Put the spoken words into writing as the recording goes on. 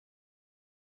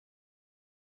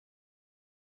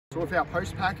So with our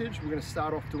post package, we're going to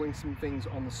start off doing some things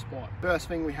on the spot. First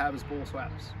thing we have is ball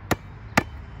swaps.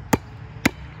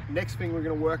 Next thing we're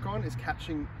going to work on is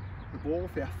catching the ball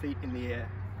with our feet in the air.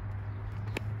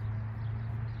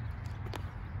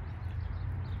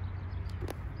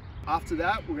 After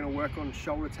that, we're going to work on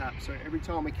shoulder taps. So every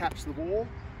time we catch the ball,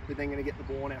 we're then going to get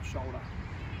the ball on our shoulder.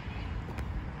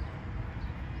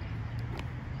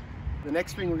 The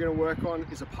next thing we're going to work on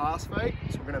is a pass fake.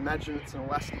 So we're going to imagine it's an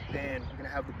elastic band. We're going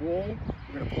to have the ball,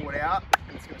 we're going to pull it out,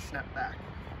 and it's going to snap back.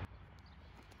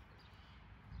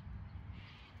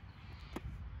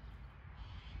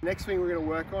 The next thing we're going to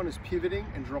work on is pivoting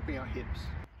and dropping our hips.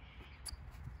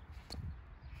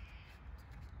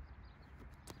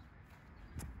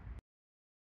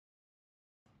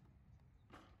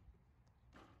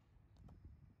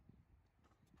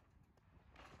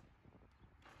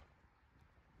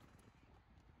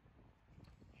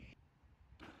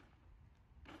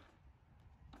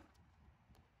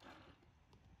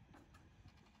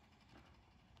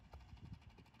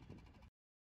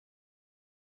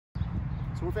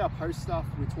 So with our post stuff,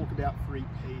 we talk about 3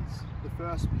 Ps. The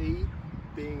first P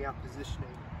being our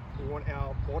positioning. We want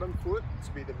our bottom foot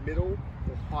to be the middle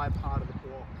or high part of the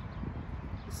block.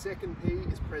 The second P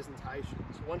is presentation.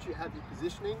 So once you have your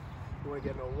positioning, you want to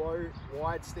get in a low,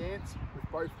 wide stance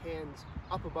with both hands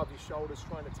up above your shoulders,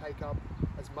 trying to take up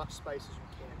as much space as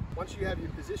you can. Once you have your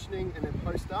positioning and then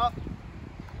post up,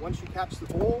 once you catch the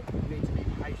ball, you need to be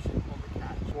patient on the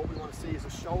catch. What we want to see is a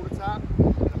shoulder tap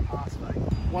and a pass fake.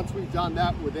 Once we've done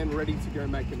that, we're then ready to go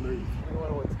make a move. We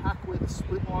want to attack where the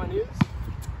split line is.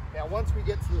 Now once we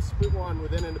get to the split line, we're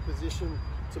then in a position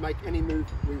to make any move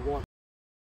we want.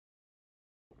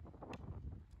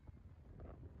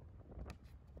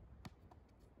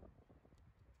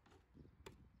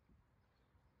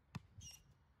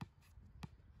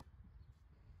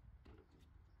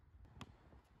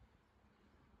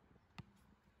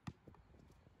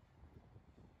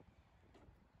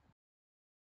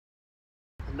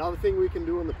 Another thing we can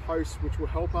do on the post, which will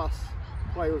help us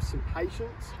play with some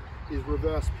patience, is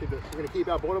reverse pivot. We're going to keep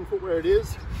our bottom foot where it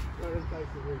is.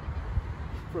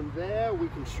 From there, we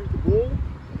can shoot the ball,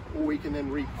 or we can then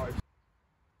repost.